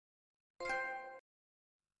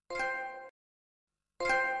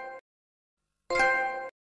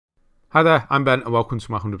Hi there, I'm Ben and welcome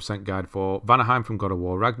to my 100% guide for Vanaheim from God of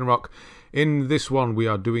War Ragnarök. In this one we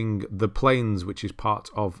are doing the plains, which is part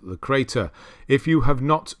of the crater. If you have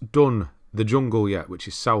not done the jungle yet, which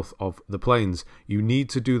is south of the plains, you need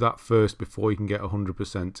to do that first before you can get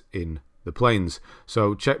 100% in the plains.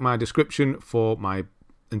 So check my description for my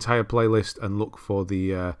entire playlist and look for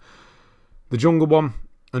the jungle one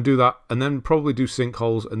and do that, and then probably do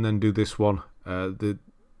sinkholes and then do this one.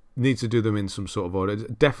 Need to do them in some sort of order.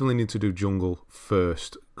 Definitely need to do jungle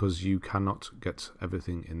first because you cannot get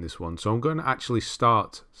everything in this one. So I'm going to actually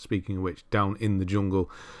start, speaking of which, down in the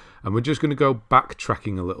jungle, and we're just going to go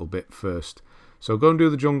backtracking a little bit first. So go and do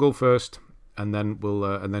the jungle first, and then we'll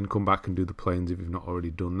and then come back and do the plains if you've not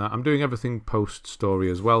already done that. I'm doing everything post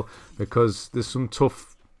story as well because there's some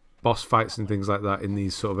tough boss fights and things like that in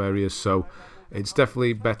these sort of areas. So it's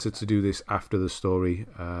definitely better to do this after the story.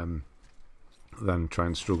 Than try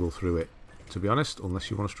and struggle through it, to be honest, unless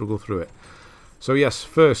you want to struggle through it. So yes,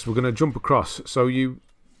 first we're going to jump across. So you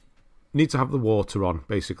need to have the water on,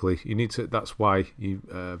 basically. You need to. That's why you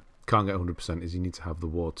can't get 100%, is you need to have the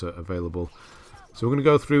water available. So we're going to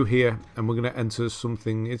go through here and we're going to enter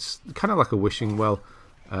something. It's kind of like a wishing well.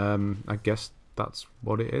 I guess that's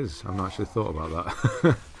what it is. I've not actually thought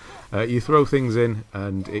about that. You throw things in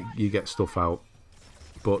and you get stuff out,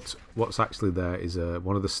 but what's actually there is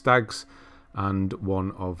one of the stags and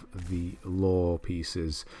one of the lore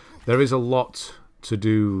pieces. There is a lot to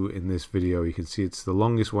do in this video. You can see it's the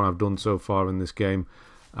longest one I've done so far in this game,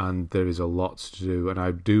 and there is a lot to do, and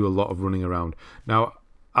I do a lot of running around. Now,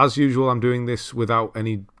 as usual, I'm doing this without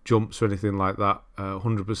any jumps or anything like that.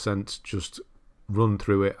 100% just run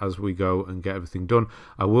through it as we go and get everything done.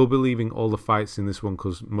 I will be leaving all the fights in this one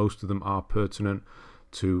because most of them are pertinent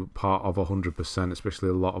to part of 100%, especially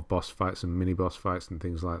a lot of boss fights and mini boss fights and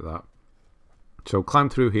things like that. So climb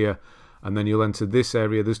through here and then you'll enter this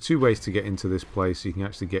area. There's two ways to get into this place. You can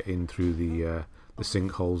actually get in through the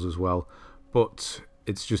sinkholes as well, but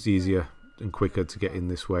it's just easier and quicker to get in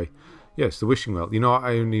this way. Yes, the wishing well. You know,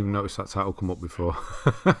 I didn't even notice that title come up before.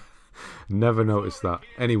 Never noticed that.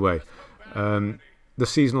 Anyway, the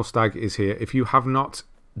seasonal stag is here. If you have not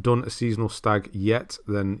done a seasonal stag yet,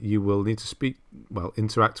 then you will need to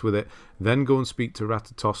interact with it, then go and speak to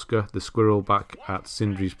Ratatoska, the squirrel back at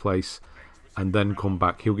Sindri's place, and then come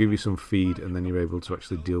back. He'll give you some feed and then you're able to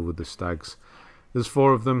actually deal with the stags. There's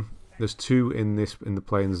 4 of them. There's 2 in the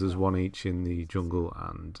plains, there's 1 each in the jungle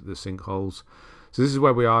and the sinkholes. So this is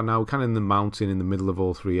where we are now, kind of in the mountain in the middle of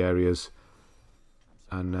all 3 areas.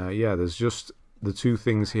 And yeah, there's just the 2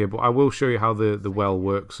 things here, but I will show you how the well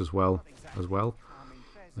works as well.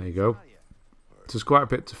 There you go. So there's quite a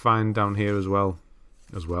bit to find down here as well.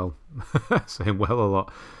 Saying well a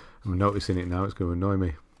lot. I'm noticing it now, it's going to annoy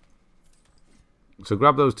me. So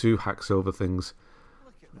grab those 2 hack silver things,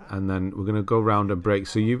 and then we're going to go around and break.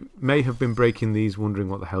 So you may have been breaking these, wondering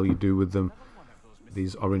what the hell you do with them.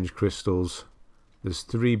 These orange crystals. There's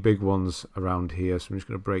 3 big ones around here, so I'm just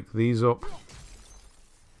going to break these up.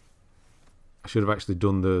 I should have actually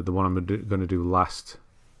done the one I'm going to do last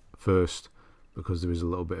first, because there is a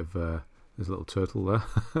little bit of there's a little turtle there,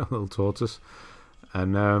 a little tortoise,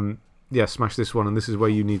 and yeah, smash this one, and this is where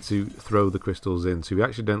you need to throw the crystals in. So if you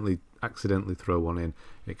accidentally throw one in,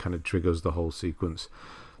 it kind of triggers the whole sequence.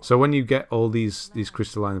 So when you get all these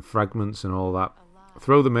crystalline fragments and all that,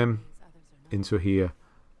 throw them into here,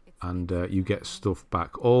 and you get stuff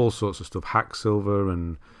back, all sorts of stuff, hack silver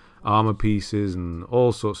and armor pieces and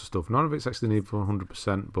all sorts of stuff. None of it's actually needed for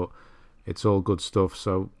 100%, but it's all good stuff.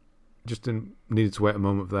 So just needed to wait a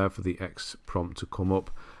moment there for the X prompt to come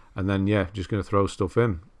up, and then yeah, just going to throw stuff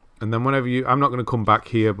in. And then whenever I'm not going to come back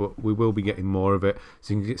here, but we will be getting more of it.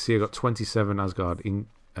 So you can see I got 27 Asgard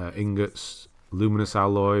ingots, luminous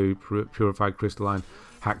alloy, purified crystalline,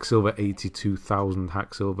 hack silver, 82,000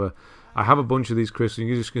 hack silver. I have a bunch of these crystals.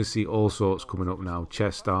 You're just going to see all sorts coming up now.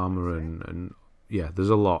 Chest armor and yeah,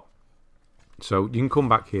 there's a lot. So you can come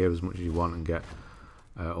back here as much as you want and get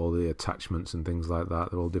all the attachments and things like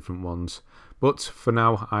that. They're all different ones. But for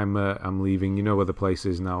now, I'm leaving. You know where the place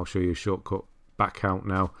is now. I'll show you a shortcut back out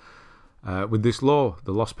now with this lore,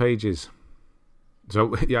 the lost pages.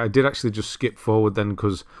 So yeah, I did actually just skip forward then,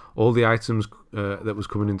 because all the items that was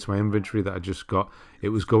coming into my inventory that I just got, it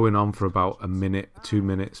was going on for about a minute, 2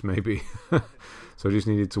 minutes maybe. So I just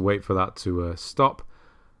needed to wait for that to stop.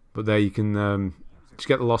 But there you can just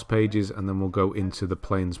get the lost pages, and then we'll go into the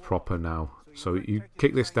plains proper now. So you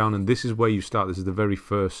kick this down, and this is where you start. This is the very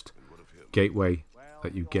first gateway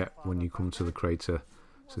that you get when you come to the crater.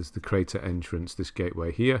 So it's the crater entrance, this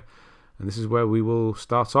gateway here, and this is where we will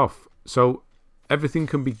start off. So everything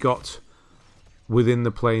can be got within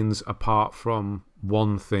the plains apart from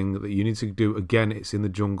one thing that you need to do. Again, it's in the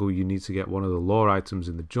jungle. You need to get one of the lore items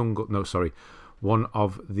in the jungle. No, sorry. One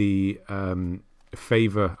of the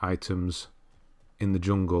Favour items in the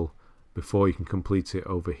jungle before you can complete it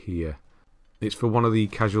over here. It's for one of the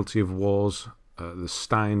Casualty of Wars, the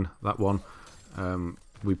Stein, that one.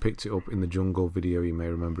 We picked it up in the jungle video, you may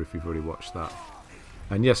remember if you've already watched that.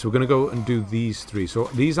 And yes, we're going to go and do these 3. So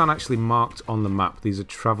these aren't actually marked on the map. These are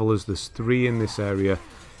travellers. There's 3 in this area.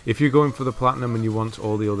 If you're going for the platinum and you want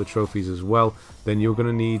all the other trophies as well, then you're going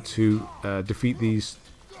to need to defeat these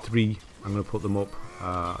 3. I'm going to put them up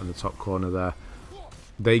in the top corner there.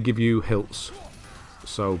 They give you hilts.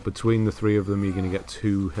 So between the 3 of them, you're going to get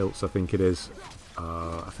 2 hilts, I think it is.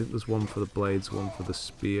 I think there's one for the blades, one for the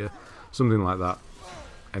spear, something like that.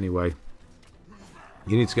 Anyway,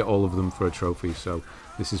 you need to get all of them for a trophy, so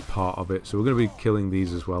this is part of it. So we're going to be killing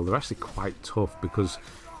these as well. They're actually quite tough because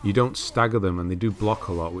you don't stagger them and they do block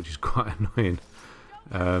a lot, which is quite annoying.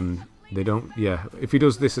 They don't, yeah, if he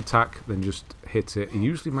does this attack, then just hit it. He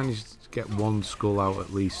usually manages to get 1 skull out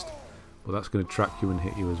at least, but that's going to track you and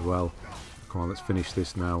hit you as well. Come on, let's finish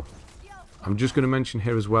this now. I'm just going to mention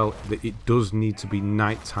here as well that it does need to be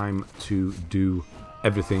nighttime to do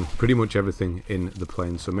everything, pretty much everything in the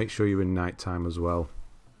plains, so make sure you're in nighttime as well.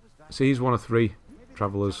 So he's one of 3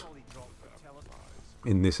 travellers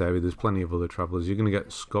in this area. There's plenty of other travellers. You're going to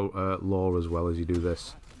get lore as well as you do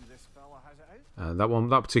this.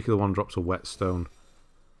 That particular one drops a whetstone,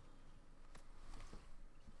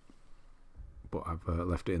 but I've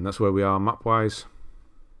left it in. That's where we are map wise,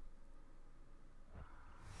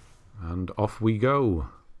 and off we go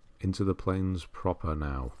into the plains proper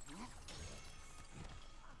now.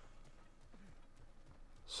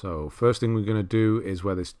 So first thing we're going to do is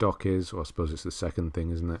where this dock is, or I suppose it's the second thing,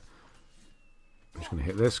 isn't it? I'm just going to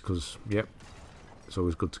hit this because, yep, it's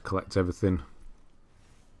always good to collect everything.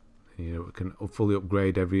 You know, it can fully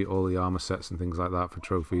upgrade all the armor sets and things like that for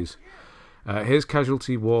trophies. Here's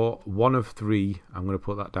Casualty War 1 of 3. I'm going to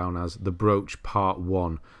put that down as the Brooch Part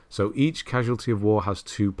 1. So each Casualty of War has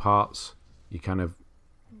 2 parts. You kind of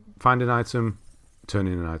find an item, turn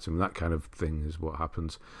in an item, that kind of thing is what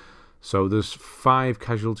happens. So there's 5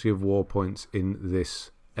 Casualty of War points in this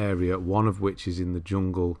area, 1 of which is in the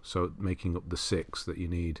jungle, so making up the 6 that you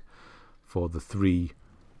need for the 3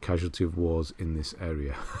 Casualty of Wars in this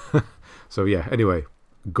area. So yeah, anyway,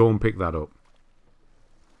 go and pick that up.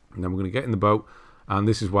 And then we're going to get in the boat, and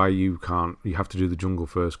this is why you have to do the jungle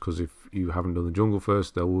first, because if you haven't done the jungle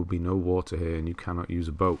first, there will be no water here and you cannot use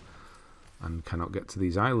a boat and cannot get to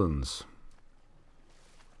these islands.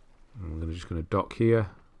 And we're just going to dock here,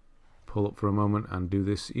 pull up for a moment and do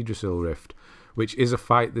this Yggdrasil Rift, which is a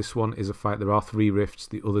fight. This one is a fight. There are 3 rifts.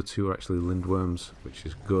 The other 2 are actually lindworms, which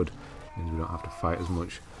is good, means we don't have to fight as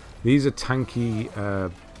much. These are tanky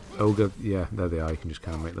ogre. Yeah, there they are. You can just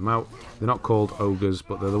kind of make them out. They're not called ogres,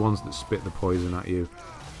 but they're the ones that spit the poison at you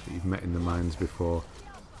that you've met in the mines before.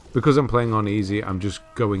 Because I'm playing on easy, I'm just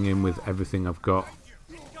going in with everything I've got,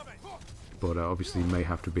 but obviously you may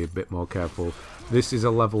have to be a bit more careful. This is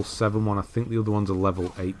a level 7 one. I think the other one's a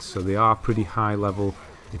level 8, so they are pretty high level.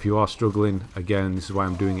 If you are struggling, again, this is why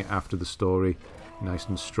I'm doing it after the story, nice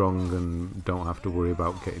and strong, and don't have to worry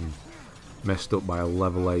about getting messed up by a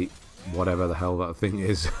level 8 whatever the hell that thing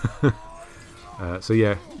is. So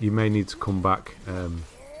yeah, you may need to come back.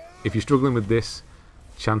 If you're struggling with this,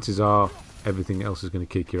 chances are everything else is going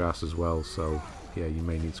to kick your ass as well, so yeah, you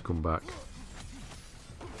may need to come back.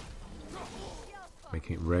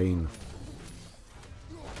 Making it rain.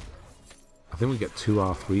 I think we get 2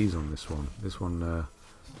 R3s on this one. This one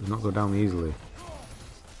does not go down easily.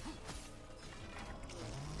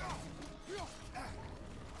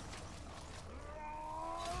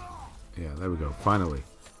 Yeah, there we go, finally.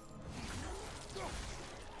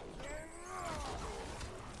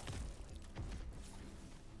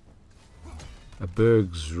 A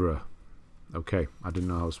Bergsra. Okay, I didn't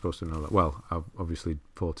know I was supposed to know that. Well, I've obviously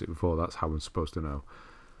fought it before, that's how I'm supposed to know.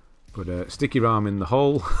 But stick your arm in the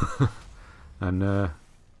hole and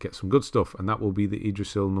get some good stuff. And that will be the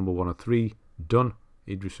Yggdrasil number 1 of 3. Done.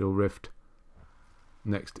 Yggdrasil Rift.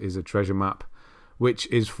 Next is a treasure map, which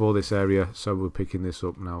is for this area, so we're picking this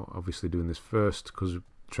up now, obviously doing this first, because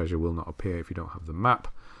treasure will not appear if you don't have the map.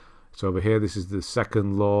 So over here, this is the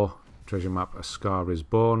second lore treasure map, A Scar is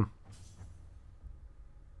Born.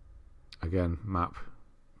 Again, map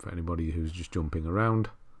for anybody who's just jumping around.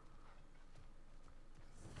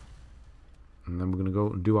 And then we're going to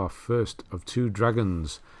go and do our first of 2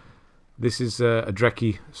 dragons. This is a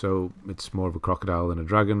Dreki, so it's more of a crocodile than a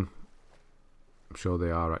dragon. I'm sure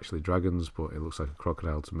they are actually dragons, but it looks like a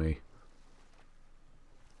crocodile to me.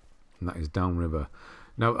 and that is downriver.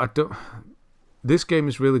 Now, this game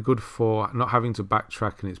is really good for not having to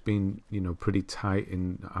backtrack, and it's been, you know, pretty tight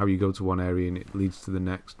in how you go to one area and it leads to the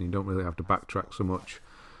next, and you don't really have to backtrack so much.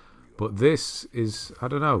 But this is, I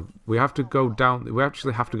don't know, we have to go down, we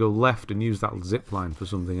actually have to go left and use that zip line for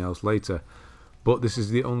something else later. But this is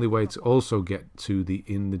the only way to also get to the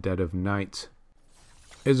In the Dead of Night.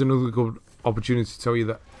 Here's another good opportunity to tell you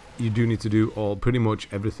that you do need to do pretty much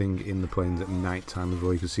everything in the plains at night time as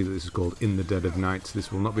well. You can see that this is called In the Dead of Night.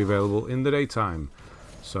 This will not be available in the daytime.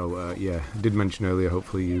 So yeah, I did mention earlier,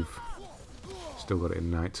 hopefully you've still got it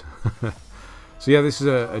in night. So yeah, this is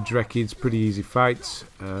a Drekki. It's a pretty easy fight.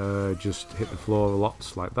 Just hit the floor a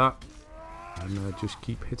lot like that, and just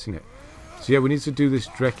keep hitting it. So yeah, we need to do this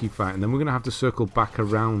Drekki fight, and then we're going to have to circle back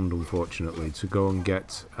around, unfortunately, to go and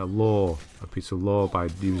get a piece of lore by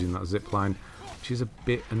using that zip line, which is a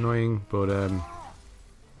bit annoying, but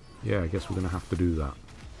yeah, I guess we're going to have to do that.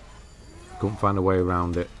 Couldn't find a way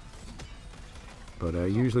around it. But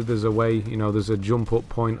usually there's a way, you know, there's a jump up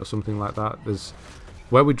point or something like that. There's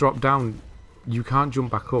where we drop down, you can't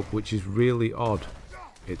jump back up, which is really odd.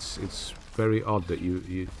 It's very odd that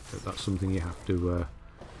that's something you have to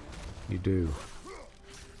you do.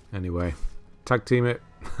 Anyway, tag team it,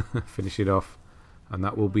 finish it off, and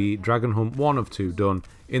that will be Dragon Hunt 1 of 2 done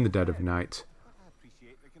in the dead of night.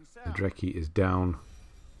 The Drekki is down.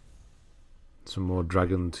 Some more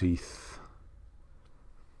dragon teeth,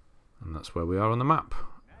 and that's where we are on the map.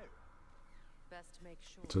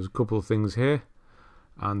 So there's a couple of things here,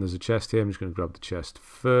 and there's a chest here. I'm just going to grab the chest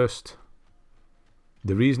first.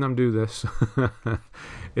 The reason I'm doing this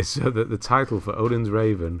is so that the title for Odin's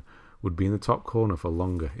Raven would be in the top corner for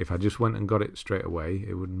longer. If I just went and got it straight away,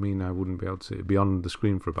 it would mean I wouldn't be able to be on the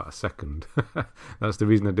screen for about a second. That's the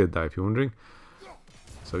reason I did that, if you're wondering.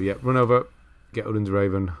 So yeah, run over, get Odin's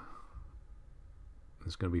Raven.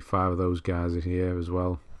 There's going to be 5 of those guys in here as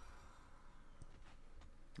well.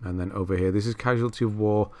 And then over here, this is Casualty of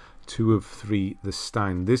War 2 of 3, the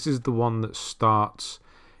Stein. This is the one that starts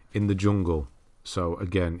in the jungle. So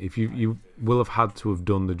again, if you will have had to have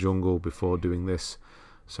done the jungle before doing this.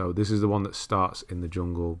 So this is the one that starts in the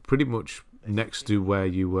jungle, pretty much next to where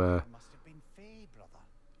you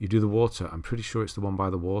do the water. I'm pretty sure it's the one by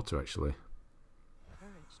the water, actually.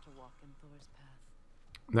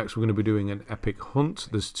 Next, we're going to be doing an epic hunt.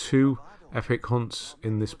 There's 2 epic hunts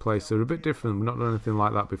in this place. They're a bit different. We've not done anything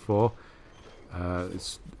like that before.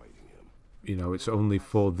 It's, you know, it's only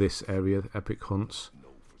for this area, epic hunts,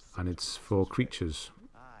 and it's for creatures.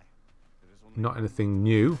 Not anything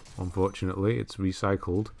new, unfortunately. It's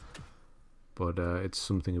recycled, but it's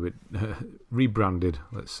something a bit rebranded,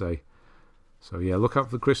 let's say. So yeah, look out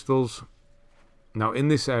for the crystals. Now in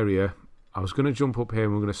this area, I was going to jump up here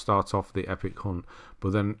and we're going to start off the epic hunt,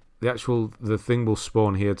 but then the thing will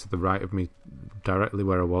spawn here to the right of me, directly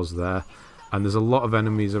where I was there, and there's a lot of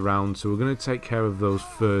enemies around, so we're going to take care of those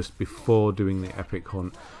first before doing the epic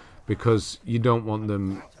hunt, because you don't want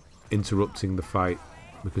them interrupting the fight,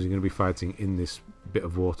 because you're going to be fighting in this bit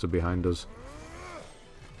of water behind us.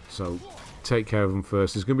 So take care of them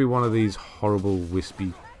first. There's going to be one of these horrible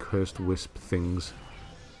wispy cursed wisp things,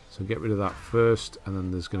 so get rid of that first, and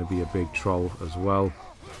then there's going to be a big troll as well,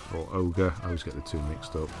 or ogre. I always get the 2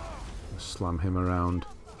 mixed up. Slam him around.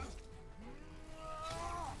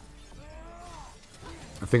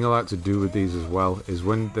 The thing I like to do with these as well is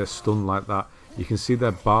when they're stunned like that, you can see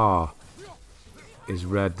their bar is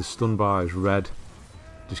red. The stun bar is red.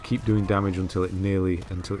 Just keep doing damage until it's nearly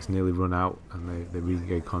run out and they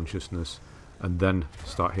regain consciousness, and then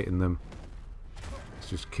start hitting them.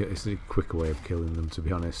 It's a quicker way of killing them, to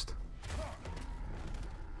be honest.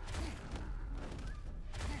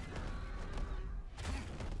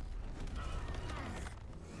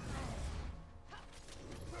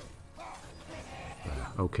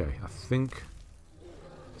 Okay, I think,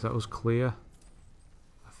 is that us clear?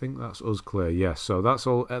 I think that's us clear. Yes, so that's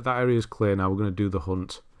all. That area is clear now. We're going to do the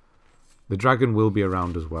hunt. The dragon will be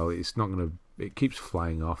around as well. It's not going to. It keeps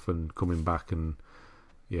flying off and coming back, and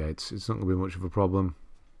yeah, it's not going to be much of a problem.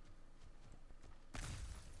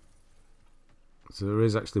 So there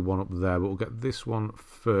is actually one up there, but we'll get this one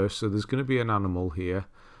first. So there's going to be an animal here.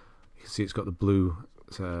 You can see it's got the blue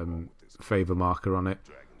Favour marker on it.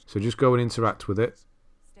 So just go and interact with it.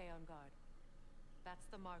 Stay on guard. That's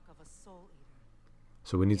the mark of a soul eater.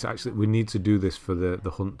 So we need to do this for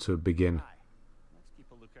the hunt to begin.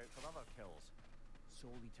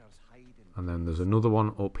 And then there's another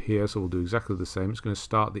one up here, so we'll do exactly the same. It's going to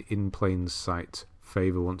start the in plain sight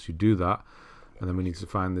Favour once you do that, and then we need to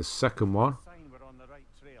find this second one.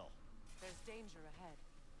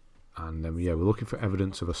 And then yeah, we're looking for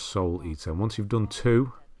evidence of a soul eater. And once you've done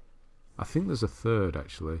 2, I think there's a third,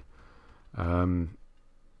 actually. Then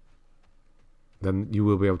you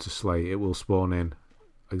will be able to slay. It will spawn in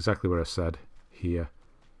exactly where I said, here.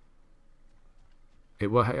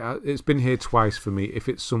 It's been here twice for me. If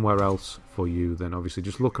it's somewhere else for you, then obviously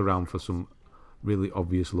just look around for some really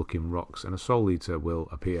obvious looking rocks, and a soul eater will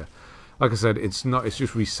appear. Like I said, it's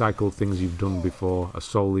just recycled things you've done before. A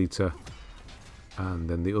soul eater, and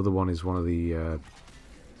then the other one is one of the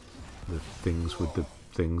things with the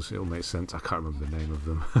things. It'll make sense. I can't remember the name of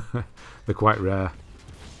them. They're quite rare,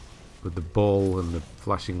 with the ball and the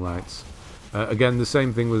flashing lights. Again, the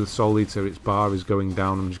same thing with the Soul Eater. Its bar is going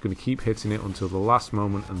down. I'm just going to keep hitting it until the last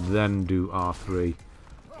moment and then do R3.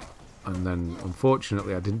 And then,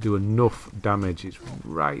 unfortunately, I didn't do enough damage. It's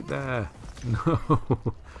right there.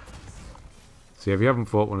 No. See, if you haven't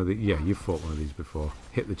fought one of these... Yeah, you've fought one of these before.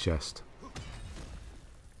 Hit the chest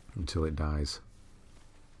until it dies.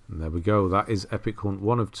 And there we go. That is Epic Hunt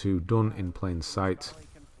 1 of 2 done in plain sight.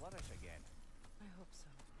 I hope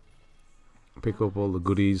so. Pick up all the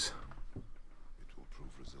goodies.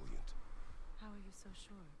 How are you so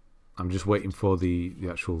sure? I'm just waiting for the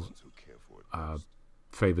actual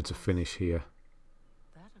Favour to finish here.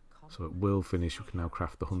 So it will finish. We can now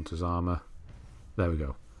craft the Hunter's Armour. There we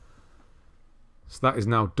go. So that is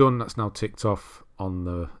now done. That's now ticked off on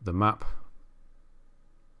the map.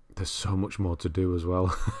 There's so much more to do as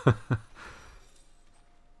well. I'm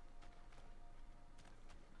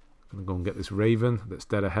going to go and get this raven that's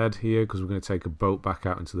dead ahead here, because we're going to take a boat back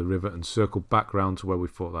out into the river and circle back round to where we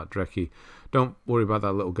fought that Drekkie. Don't worry about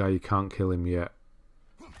that little guy. You can't kill him yet.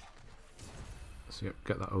 So yep,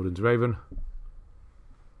 get that Odin's raven.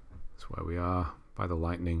 That's where we are, by the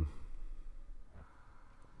lightning.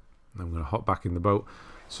 And I'm going to hop back in the boat,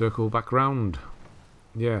 circle back round.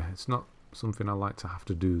 Yeah, it's not something I like to have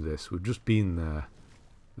to do this. We've just been there.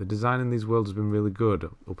 The design in these worlds has been really good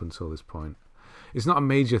up until this point. It's not a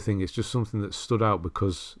major thing, it's just something that stood out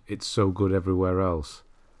because it's so good everywhere else.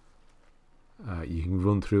 You can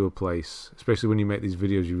run through a place, especially when you make these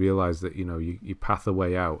videos, you realise that, you know, you path a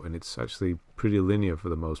way out and it's actually pretty linear for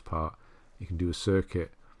the most part. You can do a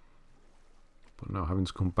circuit. But no, having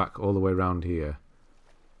to come back all the way around here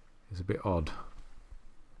is a bit odd.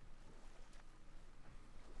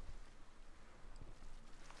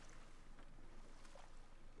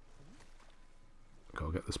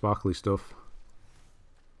 Go get the sparkly stuff.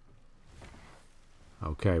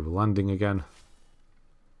 Okay, we're landing again.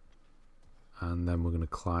 And then we're going to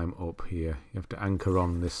climb up here. You have to anchor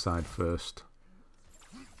on this side first.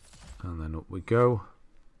 And then up we go.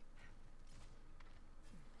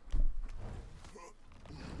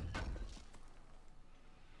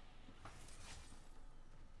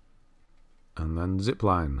 And then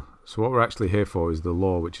zipline. So what we're actually here for is the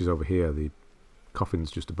lore, which is over here. The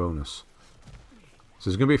coffin's just a bonus. So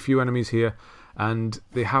there's going to be a few enemies here. And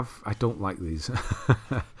they have... I don't like these.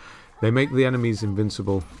 They make the enemies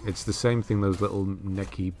invincible. It's the same thing, those little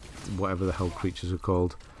necky, whatever the hell creatures are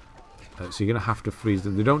called. So you're going to have to freeze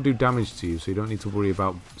them. They don't do damage to you, so you don't need to worry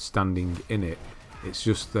about standing in it. It's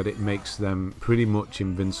just that it makes them pretty much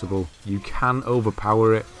invincible. You can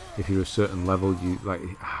overpower it if you're a certain level. You like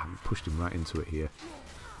pushed him right into it here.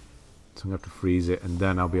 So I'm going to have to freeze it, and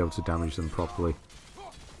then I'll be able to damage them properly.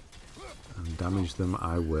 And damage them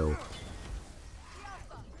I will.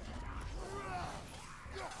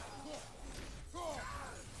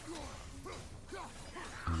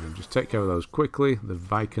 And just take care of those quickly. The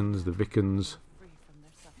Vikings, the Vikings.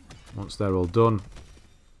 Once they're all done,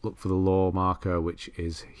 look for the lore marker, which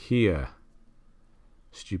is here.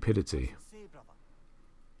 Stupidity.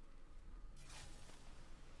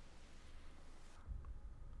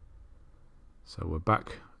 So we're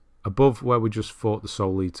back above where we just fought the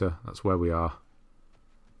Soul Eater. That's where we are.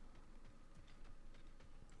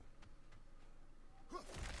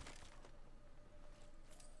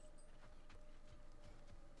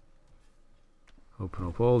 Open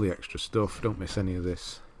up all the extra stuff. Don't miss any of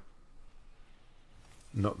this.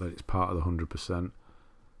 Not that it's part of the 100%.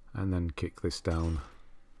 And then kick this down.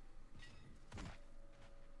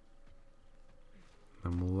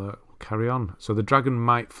 And we'll carry on. So the dragon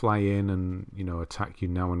might fly in and, you know, attack you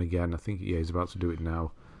now and again. I think, yeah, he's about to do it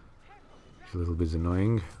now. It's a little bit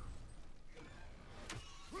annoying.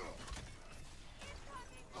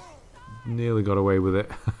 Nearly got away with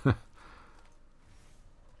it.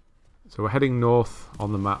 So we're heading north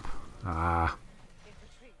on the map. Ah.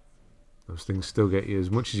 Those things still get you.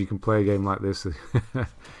 As much as you can play a game like this, you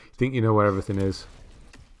think you know where everything is.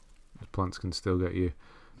 The plants can still get you.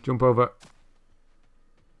 Jump over.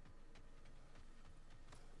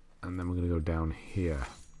 And then we're going to go down here.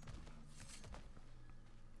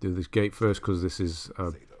 Do this gate first because this is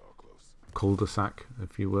cul-de-sac,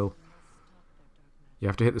 if you will. You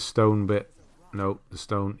have to hit the stone bit. No, the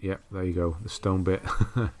stone. Yep, there you go. The stone bit.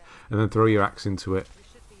 And then throw your axe into it.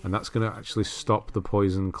 And that's going to actually stop the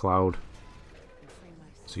poison cloud.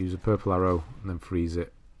 So use a purple arrow and then freeze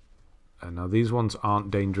it. And now these ones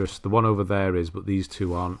aren't dangerous. The one over there is, but these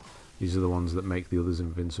two aren't. These are the ones that make the others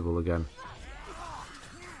invincible again.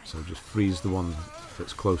 So just freeze the one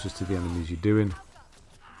that's closest to the enemies you're doing.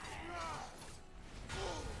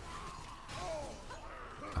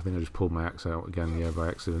 I think I just pulled my axe out again, yeah, by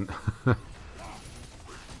accident.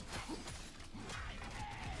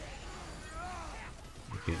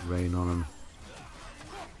 Get rain on them.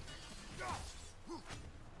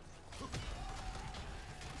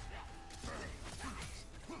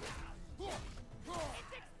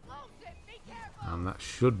 And that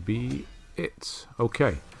should be it.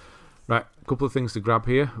 Okay. Right, a couple of things to grab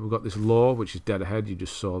here. We've got this lore, which is dead ahead. You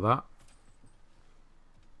just saw that.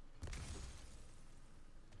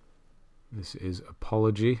 This is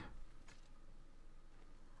Apology.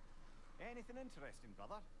 Anything interesting,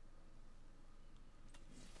 brother?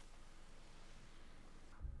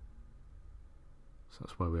 So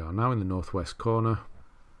that's where we are now, in the northwest corner.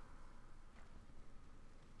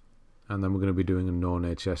 And then we're going to be doing a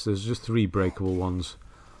Nornir Chest. There's just 3 breakable ones.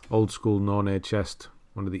 Old school Nornir Chest,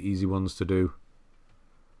 one of the easy ones to do.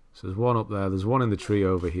 So there's one up there, there's one in the tree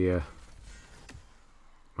over here.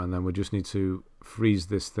 And then we just need to freeze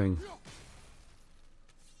this thing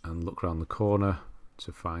and look around the corner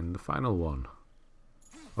to find the final one.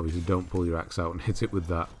 Obviously don't pull your axe out and hit it with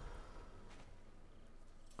that.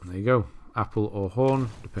 And there you go. Apple or horn,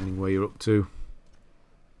 depending where you're up to.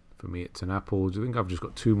 For me it's an apple. Do you think I've just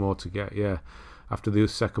got 2 more to get? Yeah. After the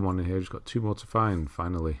second one in here, I've just got 2 more to find,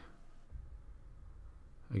 finally.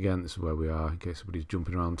 Again, this is where we are, in case somebody's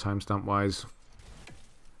jumping around timestamp wise.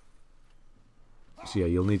 So yeah,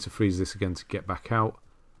 you'll need to freeze this again to get back out.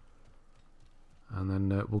 And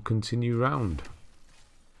then we'll continue round.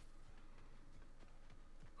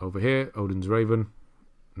 Over here, Odin's Raven.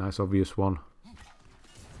 Nice obvious one.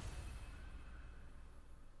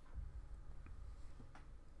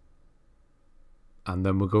 And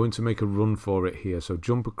then we're going to make a run for it here. So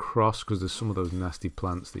jump across, because there's some of those nasty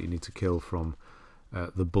plants that you need to kill from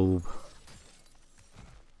the bulb.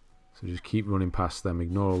 So just keep running past them.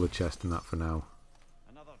 Ignore all the chest and that for now.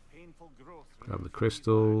 Grab the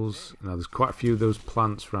crystals. Now there's quite a few of those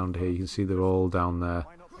plants around here. You can see they're all down there.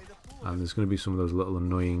 And there's going to be some of those little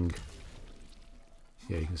annoying...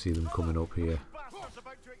 Yeah, you can see them coming up here.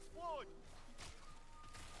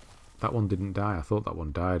 That one didn't die. I thought that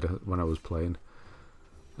one died when I was playing.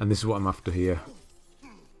 And this is what I'm after here.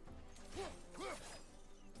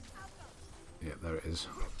 Yeah, there it is.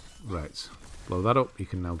 Right. Blow that up. You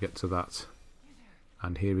can now get to that.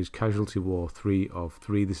 And here is Casualty War 3 of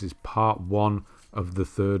 3. This is part 1 of the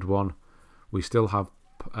 3rd one. We still have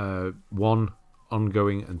 1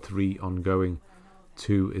 ongoing and 3 ongoing.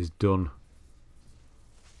 2 is done.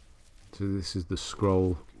 So this is the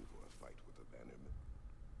scroll.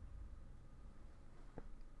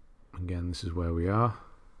 Again, this is where we are.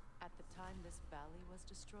 At the time this valley was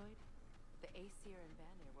destroyed, the Aesir and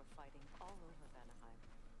Vanir were fighting all over Vanaheim.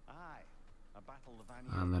 Aye, a battle the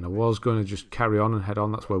Vanir. And then I was going to just carry on and head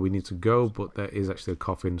on. That's where we need to go, but there is actually a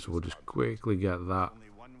coffin, so we'll just quickly get that. Only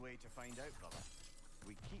one way to find out, brother.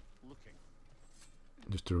 We keep looking.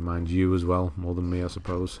 Just to remind you as well, more than me, I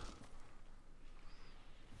suppose.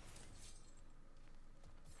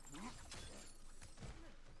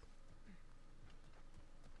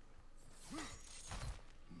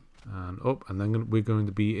 And up, and then we're going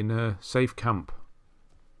to be in a safe camp.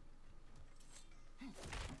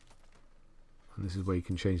 And this is where you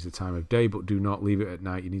can change the time of day, but do not leave it at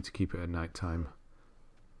night. You need to keep it at night time.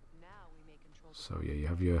 So yeah, you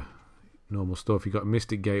have your normal stuff. You've got a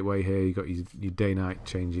Mystic Gateway here. You've got your day-night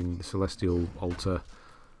changing, the Celestial Altar,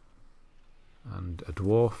 and a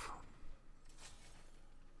Dwarf.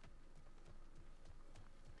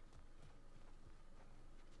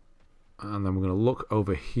 And then we're going to look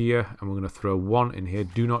over here and we're going to throw 1 in here.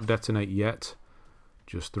 Do not detonate yet.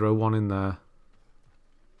 Just throw 1 in there.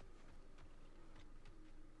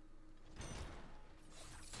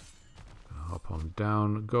 Hop on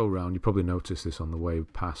down, go around. You probably noticed this on the way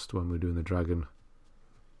past when we were doing the dragon.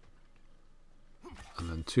 And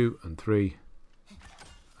then 2 and 3.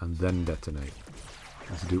 And then detonate.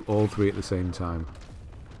 And to do all 3 at the same time.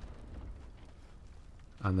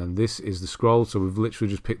 And then this is the scroll, so we've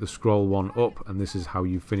literally just picked the scroll 1 up, and this is how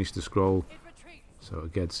you finish the scroll. So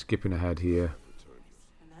again, skipping ahead here.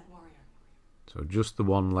 So just the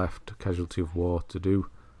 1 left, Casualty of War, to do.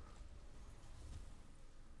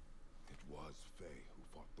 It was Fae who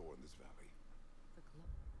fought Thor in this valley.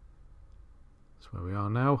 That's where we are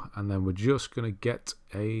now. And then we're just going to get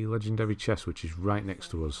a legendary chest, which is right next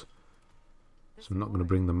to us. So I'm not going to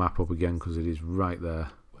bring the map up again because it is right there.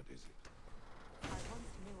 What is it? I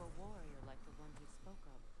once knew a warrior like the one he spoke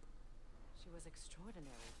of. She was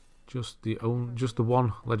extraordinary. Just the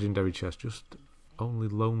one legendary chest. Just only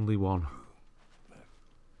lonely one.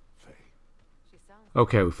 She sounds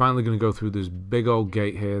Okay, we're finally going to go through this big old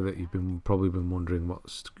gate here that you've probably been wondering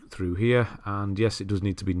what's through here. And yes, it does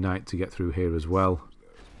need to be night to get through here as well.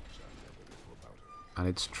 And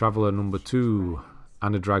it's Traveller number 2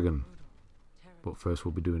 and a dragon. But first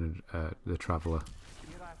we'll be doing the Traveller.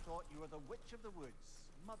 Here I thought you were the witch of the woods,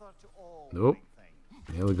 mother to all Nope. living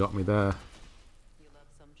things. Nearly got me there. you love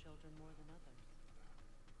some children more than others.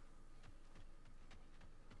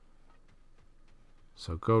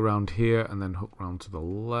 So go around here and then hook round to the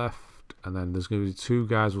left. And then there's going to be 2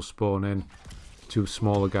 guys will spawn in. 2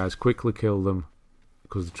 smaller guys. Quickly kill them.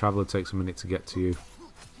 Because the Traveller takes a minute to get to you.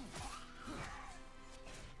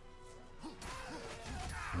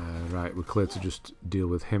 Right, we're clear to just deal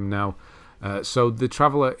with him now. So the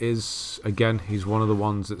Traveller is, again, he's one of the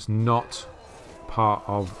ones that's not part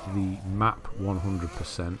of the map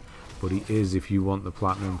 100%. But he is, if you want the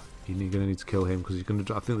platinum, you're going to need to kill him. Because he's going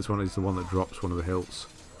to, I think this one is the one that drops one of the hilts.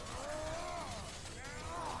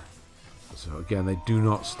 So again, they do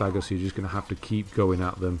not stagger, so you're just going to have to keep going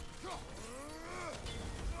at them.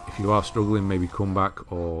 If you are struggling, maybe come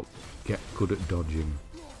back or get good at dodging.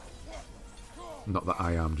 Not that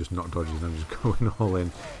I am, just not dodging, I'm just going all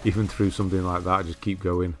in. Even through something like that, just keep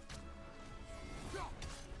going.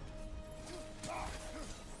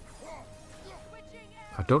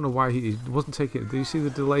 I don't know why he wasn't taking it. Do you see the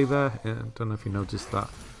delay there? Yeah, I don't know if you noticed that.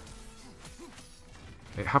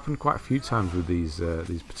 It happened quite a few times with these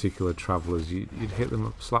particular Travellers. You'd hit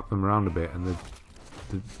them, slap them around a bit, and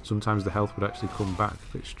sometimes the health would actually come back.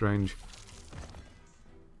 A bit strange.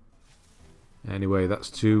 Anyway,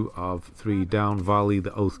 that's 2 of 3 down. Valley,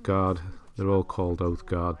 the Oath Guard. They're all called Oath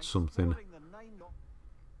Guard something.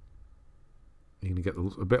 You're going to get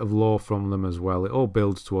a bit of lore from them as well. It all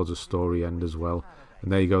builds towards a story end as well.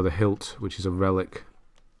 And there you go, the hilt, which is a relic,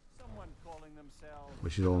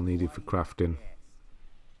 which is all needed for crafting.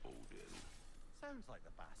 Sounds like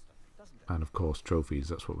the bastard, doesn't it? And of course, trophies,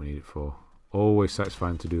 that's what we need it for. Always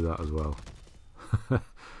satisfying to do that as well.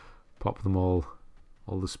 Pop them all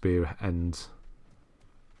the spear ends.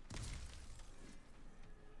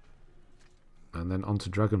 And then on to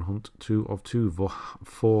Dragon Hunt 2 of 2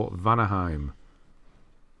 for Vanaheim.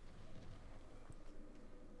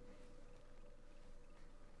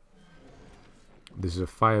 This is a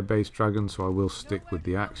fire-based dragon, so I will stick with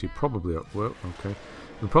the axe. You're probably okay.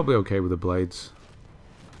 We're probably okay with the blades,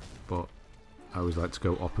 but I always like to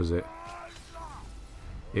go opposite.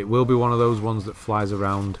 It will be one of those ones that flies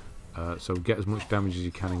around, so get as much damage as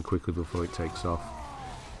you can in quickly before it takes off.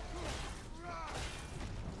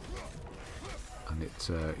 And it,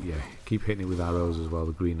 yeah, keep hitting it with arrows as well,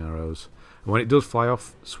 the green arrows. And when it does fly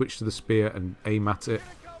off, switch to the spear and aim at it.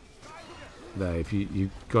 There, if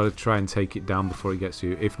you've got to try and take it down before it gets to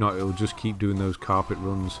you. If not, it'll just keep doing those carpet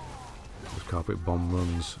runs, those carpet bomb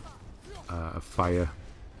runs of fire.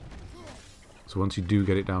 So once you do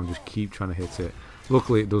get it down, just keep trying to hit it.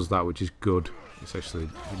 Luckily, it does that, which is good. It's actually,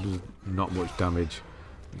 it does not much damage.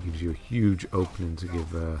 It gives you a huge opening to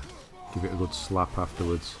give it a good slap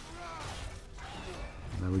afterwards.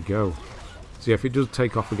 And there we go. So yeah, if it does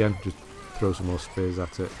take off again, just throw some more spears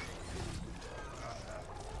at it.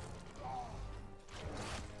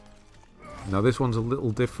 Now this one's a little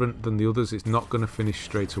different than the others. It's not going to finish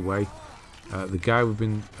straight away. The guy we've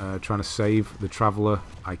been trying to save, the Traveller,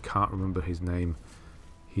 I can't remember his name.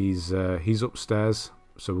 He's upstairs,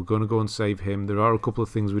 so we're going to go and save him. There are a couple of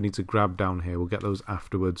things we need to grab down here. We'll get those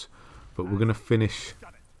afterwards, but we're going to finish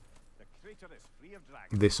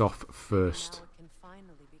this off first.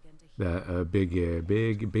 There, big ear,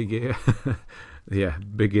 big ear. Yeah,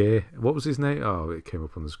 big ear. What was his name? Oh, it came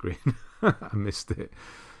up on the screen. I missed it.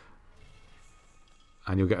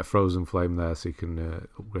 And you'll get a frozen flame there, so you can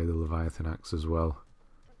upgrade the Leviathan axe as well.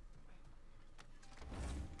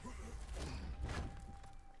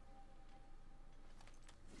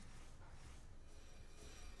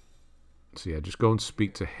 So yeah, just go and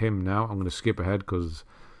speak to him now. I'm going to skip ahead because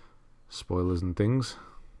spoilers and things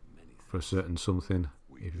for a certain something.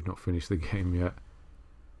 If you've not finished the game yet,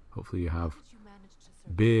 hopefully you have.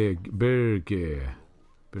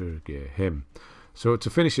 Him. So to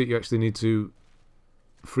finish it, you actually need to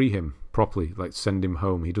free him properly, like send him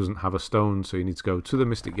home. He doesn't have a stone, so you need to go to the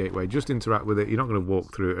Mystic Gateway, just interact with it. You're not going to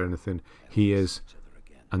walk through it or anything. He is.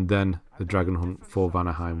 and then the dragon hunt for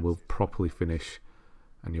Vanaheim will properly finish,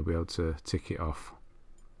 and you'll be able to tick it off.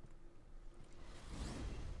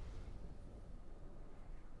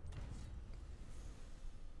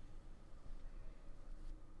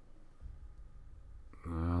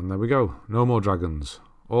 And there we go. No more dragons.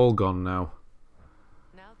 All gone now.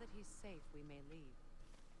 Now that he's safe, we may leave.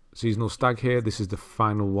 Seasonal Stag here. This is the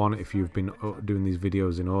final one if you've been doing these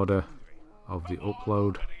videos in order of the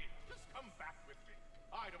upload.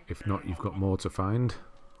 If not, you've got more to find.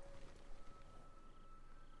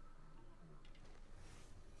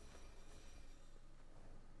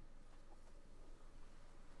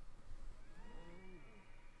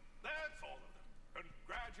 That's all of them.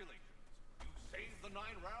 Congratulations. You saved the 9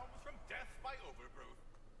 realms from death by overgrowth,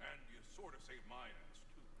 and you sort of saved my ass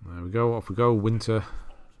too. There we go. Off we go. Winter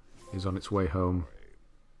is on its way home.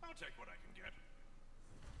 I'll take what I can get.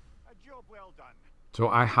 A job well done. So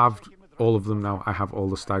I have all of them now. I have all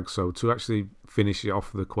the stags. So to actually finish it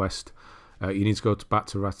off the quest, you need to go back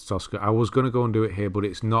to Ratatoska. I was going to go and do it here, but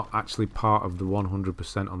it's not actually part of the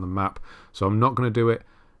 100% on the map. So I'm not going to do it.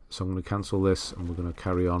 So I'm going to cancel this and we're going to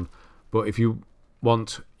carry on. But if you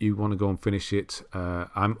want to go and finish it,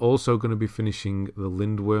 I'm also going to be finishing the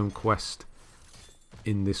Lindworm quest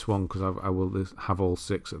in this one, because I will have all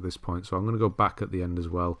 6 at this point. So I'm going to go back at the end as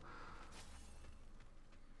well.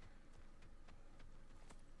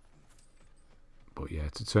 But yeah,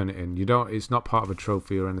 to turn it in, it's not part of a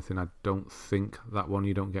trophy or anything. I don't think that one,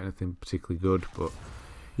 you don't get anything particularly good, but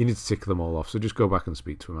you need to tick them all off. So just go back and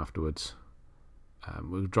speak to him afterwards.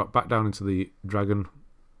 We'll drop back down into the dragon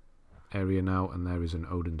area now, and there is an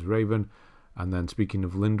Odin's Raven. And then speaking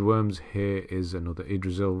of Lindworms, here is another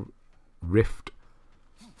Yggdrasil Rift,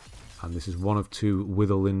 and this is one of 2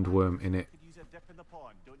 with a Lindworm in it.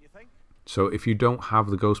 So if you don't have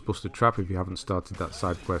the Ghostbuster trap, if you haven't started that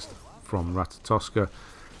side quest from Ratatoska,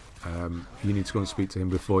 you need to go and speak to him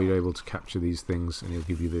before you're able to capture these things, and he'll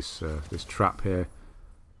give you this this trap here.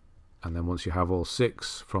 And then once you have all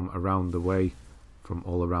 6 from around the way, from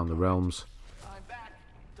all around the realms,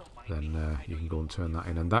 then you can go and turn that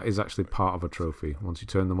in, and that is actually part of a trophy. Once you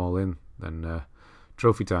turn them all in, then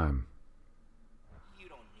trophy time.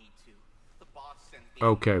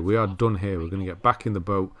 Okay, we are done here. We're going to get back in the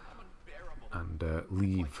boat and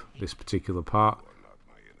leave this particular part. You are not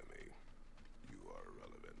my enemy. You are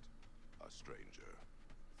irrelevant. A stranger.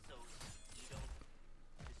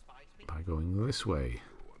 By going this way.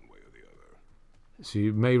 One way or the other. So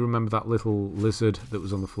you may remember that little lizard that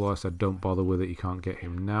was on the floor. I said don't bother with it, you can't get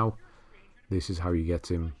him now. This is how you get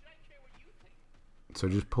him. So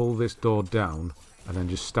just pull this door down and then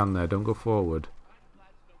just stand there, don't go forward.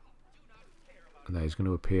 And there he's going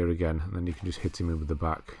to appear again, and then you can just hit him in with the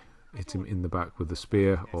back. Hit him in the back with the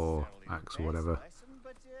spear or axe or whatever.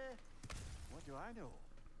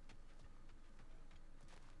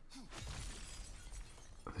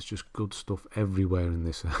 There's just good stuff everywhere in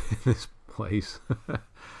this in this place.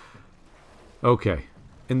 Okay,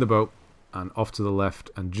 in the boat and off to the left,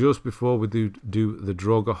 and just before we do the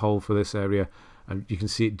Draugr hole for this area, and you can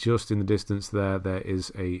see it just in the distance there, there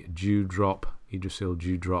is a dewdrop, Yggdrasil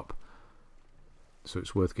dewdrop. So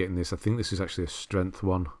it's worth getting this. I think this is actually a strength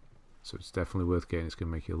one, so it's definitely worth getting. It's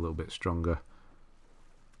going to make you a little bit stronger.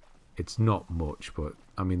 It's not much, but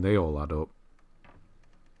I mean they all add up.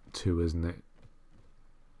 2, isn't it?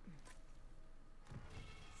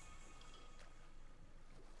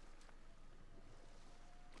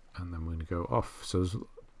 And then we're going to go off. So there's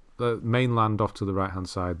the mainland off to the right hand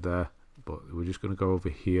side there, but we're just going to go over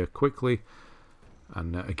here quickly.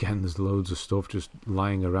 And again, there's loads of stuff just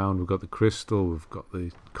lying around. We've got the crystal, we've got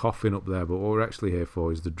the coffin up there, but what we're actually here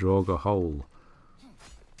for is the Draugr hole.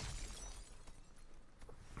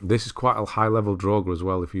 This is quite a high level Draugr as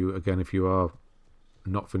well. If you are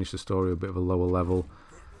not finished the story, a bit of a lower level,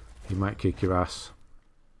 he might kick your ass.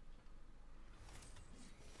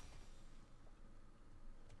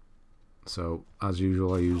 So as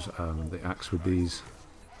usual, I use the axe with these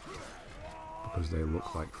because they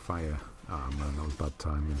look like fire. Ah man, that was bad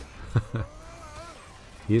timing.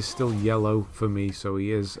 He is still yellow for me, so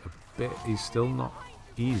he's still not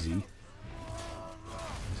easy.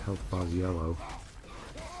 His health bar's yellow.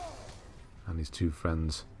 And his 2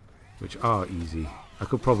 friends, which are easy. I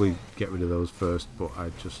could probably get rid of those first, but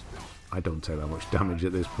I don't take that much damage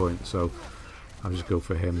at this point, so I'll just go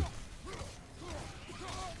for him.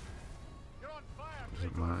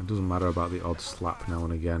 It doesn't matter about the odd slap now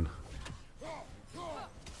and again.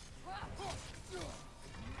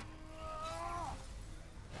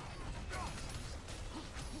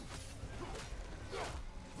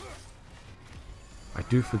 I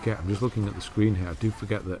do forget, I'm just looking at the screen here, I do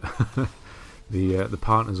forget that The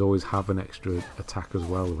partners always have an extra attack as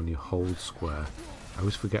well when you hold square. I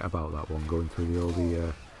always forget about that one, going through all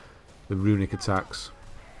the runic attacks.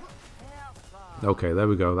 Okay, there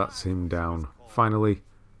we go. That's him down. Finally.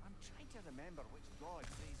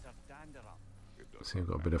 See, I've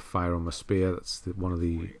got a bit of fire on my spear. That's one of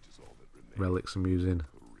the relics I'm using.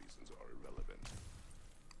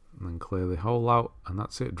 And then clear the hole out, and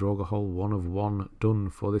that's it. Draw a hole 1 of 1 done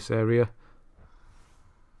for this area.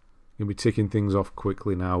 Gonna be ticking things off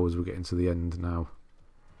quickly now as we get into the end now.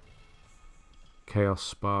 Chaos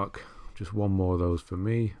Spark, just 1 more of those for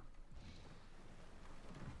me.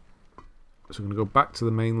 So I'm going to go back to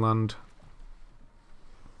the mainland,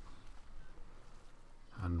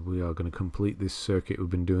 and we are going to complete this circuit we've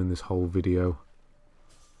been doing this whole video.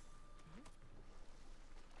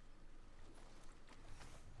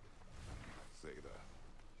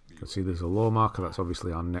 You can see there's a lore marker. That's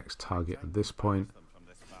obviously our next target at this point.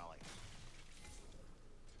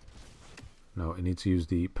 No, I need to use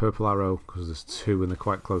the purple arrow because there's 2 and they're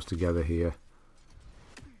quite close together here.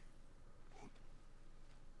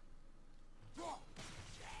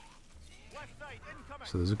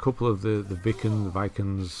 So there's a couple of the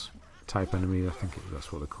Vikings type enemy. I think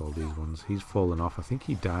that's what they call these ones. He's fallen off. I think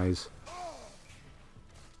he dies.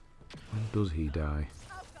 When does he die?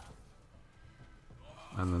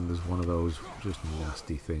 And then there's one of those just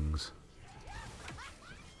nasty things.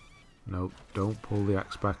 Nope, don't pull the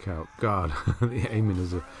axe back out. God, the aiming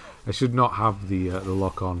is a... I should not have the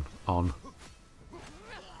lock on.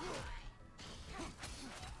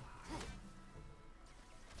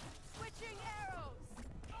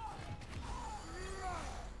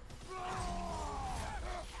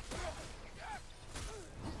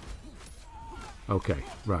 Okay,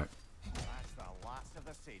 right.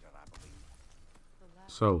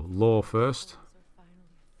 So, lore first.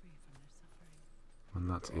 And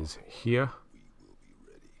that is here.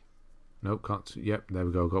 Nope, can't. Yep, there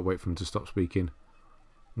we go. Got to wait for him to stop speaking.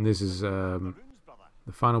 And this is the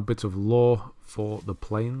final bit of lore for the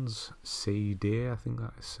plains. Say dear, I think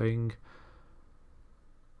that is saying.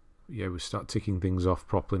 Yeah, we start ticking things off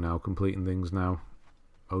properly now, completing things now.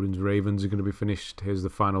 Odin's ravens are going to be finished. Here's the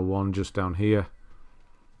final one just down here.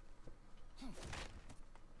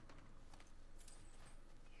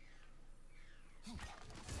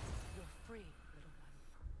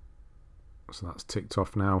 So that's ticked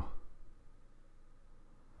off now.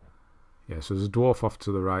 Yeah, so there's a dwarf off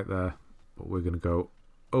to the right there, but we're going to go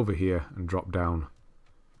over here and drop down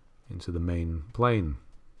into the main plane.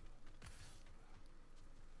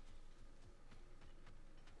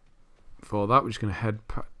 For that, we're just going to head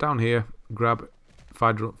down here, grab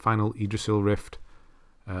final Yggdrasil Rift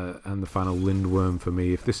and the final Lindworm for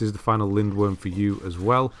me. If this is the final Lindworm for you as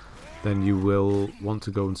well, then you will want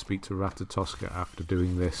to go and speak to Ratatoska after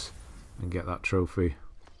doing this and get that trophy.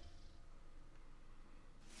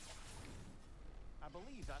 I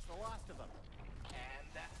believe that's the last of them. And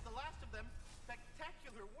that's the last of them.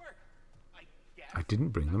 Spectacular work. I didn't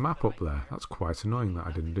bring the map up there. That's quite annoying that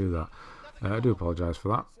I didn't do that. I do apologise for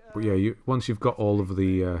that. But yeah, once you've got all of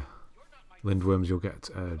the Lindworms, you'll get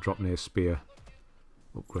Dropnir Spear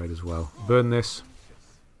upgrade as well. Burn this.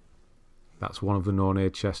 That's one of the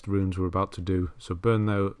Nornir Chest runes we're about to do. So burn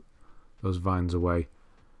those vines away.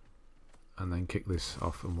 And then kick this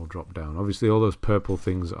off and we'll drop down. Obviously all those purple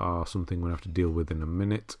things are something we'll have to deal with in a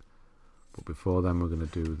minute. But before then we're going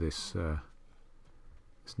to do this,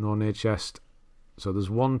 this Nornir Chest. So there's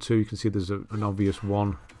 1, 2, you can see there's an obvious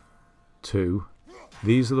 1, 2.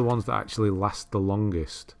 These are the ones that actually last the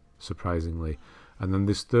longest, surprisingly. And then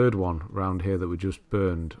this third one round here that we just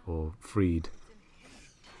burned or freed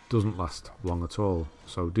doesn't last long at all.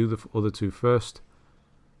 So do the other 2 first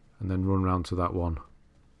and then run round to that one.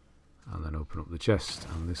 And then open up the chest.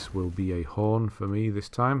 And this will be a horn for me this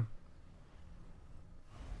time.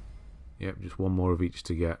 Yep, just 1 more of each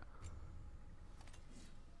to get.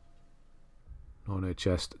 Nornir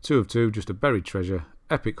Chest. 2 of 2, just a buried treasure.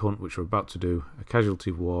 Epic hunt, which we're about to do. A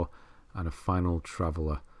casualty war. And a final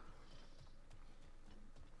traveller.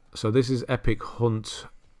 So this is Epic Hunt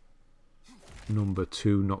number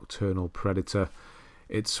 2, Nocturnal Predator.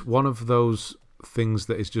 It's one of those things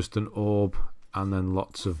that is just an orb and then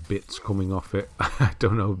lots of bits coming off it. I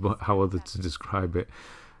don't know how other to describe it.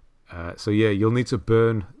 So yeah, you'll need to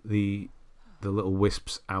burn the little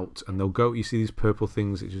wisps out, and they'll go. You see these purple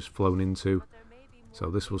things it's just flown into. So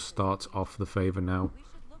this will start off the Favour now.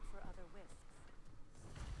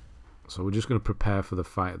 So we're just going to prepare for the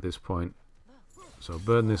fight at this point. So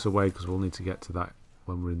burn this away because we'll need to get to that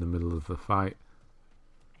when we're in the middle of the fight.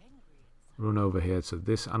 Run over here to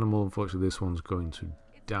this animal. Unfortunately, this one's going to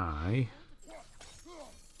die.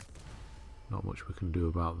 Not much we can do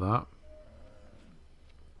about that.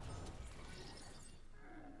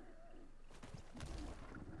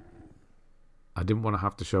 I didn't want to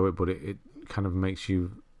have to show it, but it kind of makes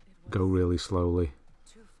you go really slowly.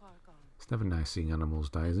 It's never nice seeing animals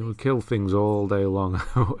die. We kill things all day long.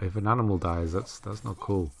 If an animal dies, that's not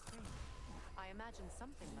cool. I imagine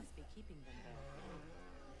something must be keeping them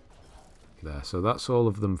There, so that's all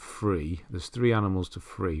of them free. There's 3 animals to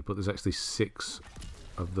free, but there's actually 6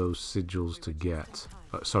 of those sigils to get.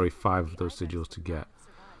 Sorry, 5 of those sigils to get.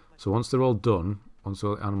 So once they're all done, once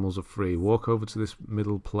all the animals are free, walk over to this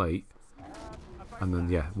middle plate, and then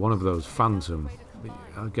yeah, one of those phantom.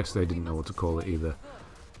 I guess they didn't know what to call it either.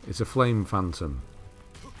 It's a flame phantom.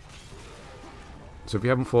 So if you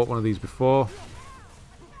haven't fought one of these before,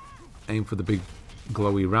 aim for the big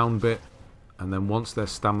glowy round bit, and then once their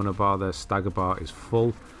stamina bar, their stagger bar is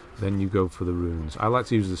full, then you go for the runes. I like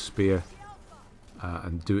to use the spear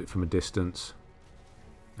and do it from a distance.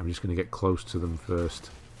 I'm just going to get close to them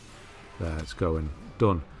first. There, it's going.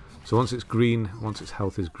 Done. So once it's green, once its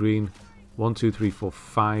health is green, 1, 2, 3, 4,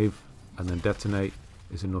 5, and then detonate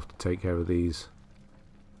is enough to take care of these.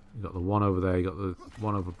 You got the one over there, you got the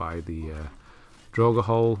one over by the Droga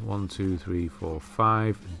hole. 1, 2, 3, 4,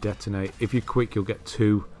 5. Detonate. If you're quick, you'll get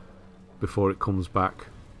 2 before it comes back.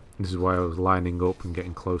 This is why I was lining up and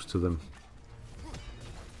getting close to them.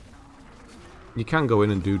 You can go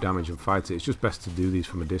in and do damage and fight it. It's just best to do these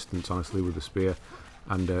from a distance, honestly, with the spear.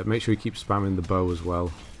 And make sure you keep spamming the bow as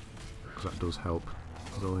well, because that does help.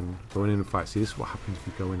 Going in and fight. See, this is what happens if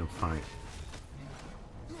you go in and fight.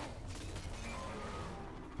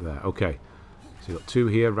 There, okay. So you've got 2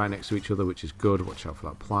 here right next to each other, which is good. Watch out for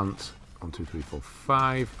that plant. 1, 2, 3, 4,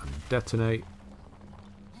 5, and detonate.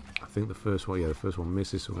 I think the first one, yeah, the first one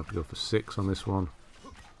misses, so we'll have to go for 6 on this one.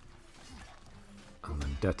 And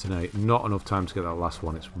then detonate. Not enough time to get that last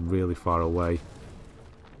one. It's really far away.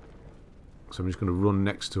 So I'm just going to run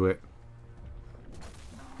next to it.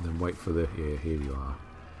 And then wait for the... Yeah, here you are.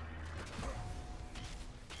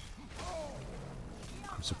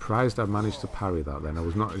 I'm surprised I managed to parry that then. I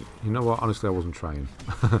was not... You know what? Honestly, I wasn't trying.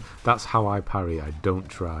 That's how I parry. I don't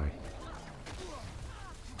try.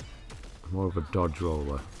 I'm more of a dodge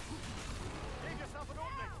roller.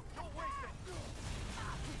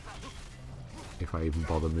 If I even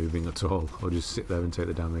bother moving at all. Or just sit there and take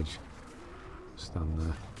the damage. Stand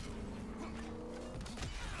there.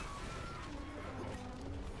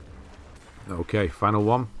 Okay, final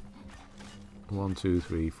one. 1, 2,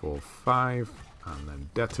 3, 4, 5. And then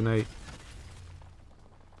detonate.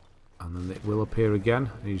 And then it will appear again.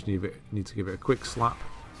 You just need to give it a quick slap.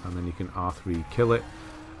 And then you can R3 kill it.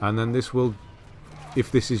 And then this will... If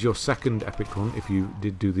this is your second epic hunt, if you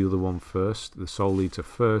did do the other one first, the Soul Eater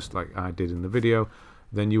first, like I did in the video,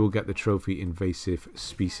 then you will get the trophy invasive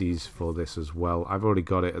species for this as well. I've already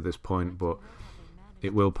got it at this point, but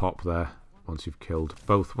it will pop there once you've killed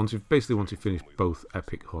both. Once you've finished both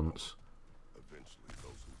epic hunts.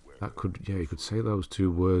 That could, yeah, you could say those 2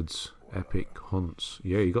 words, epic hunts.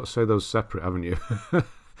 Yeah, you got to say those separate, haven't you?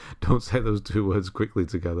 Don't say those 2 words quickly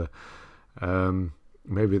together.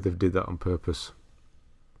 Maybe they've did that on purpose.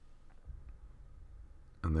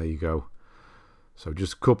 And there you go. So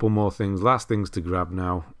just a couple more things, last things to grab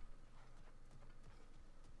now.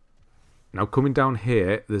 Now coming down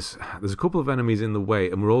here, there's a couple of enemies in the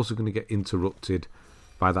way, and we're also going to get interrupted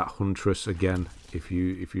by that huntress again. If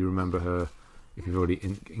you remember her, if you've already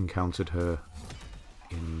encountered her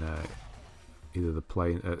in either the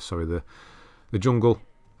plane, the jungle.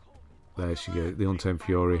 There she goes, the Untamed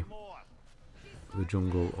Fury, the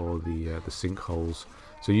jungle, or the sinkholes.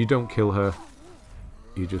 So you don't kill her.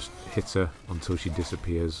 You just hit her until she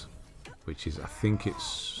disappears, which is, I think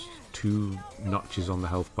it's 2 notches on the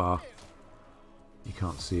health bar. You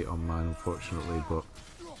can't see it on mine, unfortunately, but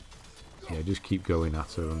yeah, just keep going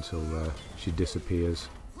at her until she disappears.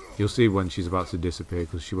 You'll see when she's about to disappear,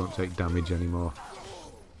 because she won't take damage anymore.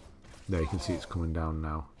 There, you can see it's coming down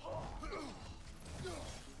now.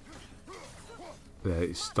 There,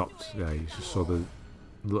 it stopped. There, you just saw the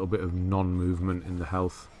little bit of non-movement in the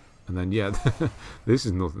health. And then, yeah, this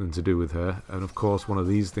is nothing to do with her. And of course, one of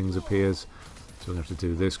these things appears. So we're going to have to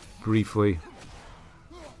do this briefly.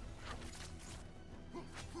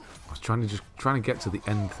 I was trying to get to the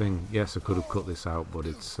end thing. Yes, I could have cut this out, but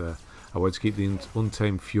it's... I wanted to keep the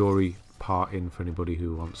Untamed Fury part in for anybody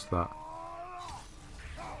who wants that.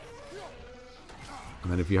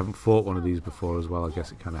 And then if you haven't fought one of these before as well, I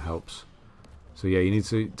guess it kind of helps. So yeah, you need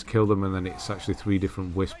to kill them, and then it's actually 3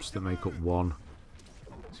 different wisps that make up one.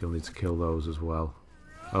 So you'll need to kill those as well.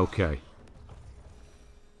 Okay.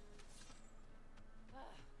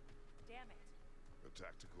 Damn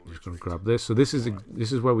it. Just just going to grab this. So this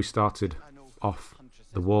is where we started off.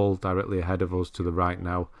 The wall directly ahead of us to the right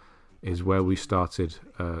now is where we started.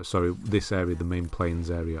 Sorry, this area, the main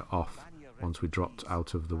plains area, off once we dropped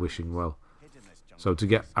out of the wishing well. So to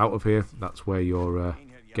get out of here, that's where your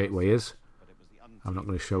gateway is. I'm not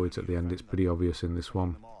going to show it at the end. It's pretty obvious in this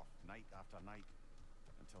one.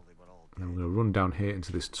 And I'm going to run down here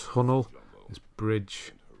into this tunnel, this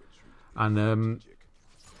bridge, and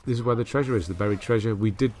this is where the treasure is, the buried treasure.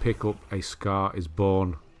 We did pick up a Scar is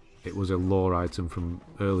Born. It was a lore item from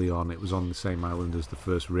early on. It was on the same island as the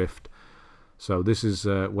first rift. So this is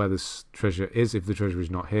where this treasure is. If the treasure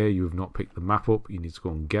is not here, you have not picked the map up. You need to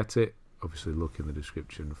go and get it. Obviously look in the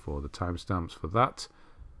description for the timestamps for that.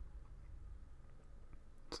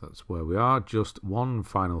 So that's where we are. Just one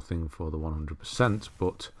final thing for the 100%,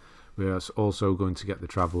 but we are also going to get the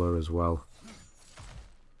Traveller as well.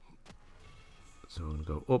 So we're going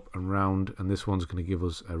to go up and round, and this one's going to give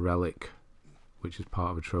us a relic, which is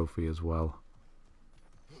part of a trophy as well.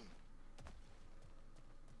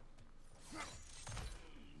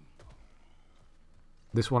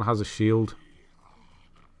 This one has a shield,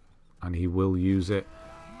 and he will use it,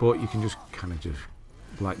 but you can just kind of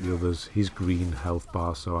like the others. He's green health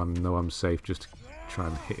bar, so I know I'm safe just to try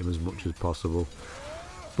and hit him as much as possible.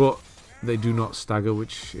 But they do not stagger,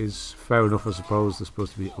 which is fair enough, I suppose. They're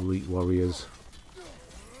supposed to be elite warriors.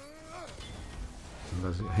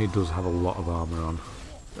 And he does have a lot of armour on.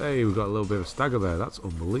 Hey, we've got a little bit of stagger there. That's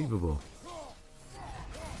unbelievable.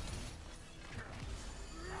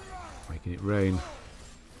 Making it rain.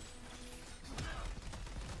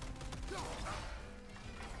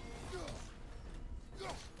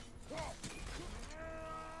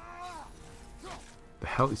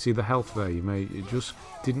 You see the health there, it just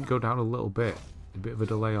didn't go down a little bit. A bit of a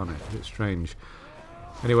delay on it, a bit strange.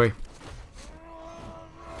 Anyway,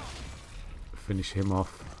 finish him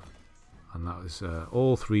off. And that was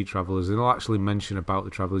all three Travellers. And I'll actually mention about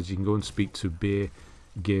the Travellers. You can go and speak to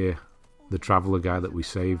Gear, the Traveller guy that we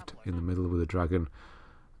saved in the middle with the dragon,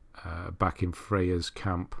 back in Freya's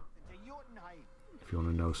camp, if you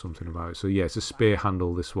want to know something about it. So yeah, it's a spear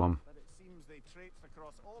handle, this one.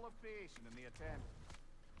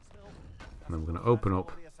 And I'm going to open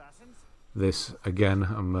up this again.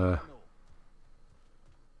 I'm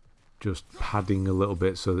just padding a little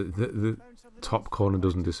bit so that the top corner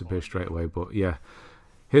doesn't disappear straight away. But yeah,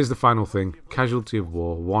 here's the final thing. Casualty of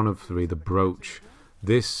War, 1 of 3, the Brooch.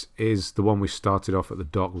 This is the one we started off at the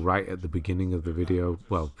dock right at the beginning of the video.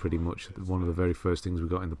 Well, pretty much one of the very first things we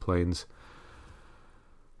got in the plains.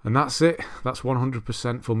 And that's it. That's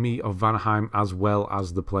 100% for me of Vanaheim as well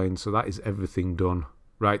as the plains. So that is everything done.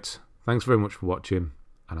 Right. Thanks very much for watching,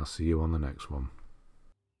 and I'll see you on the next one.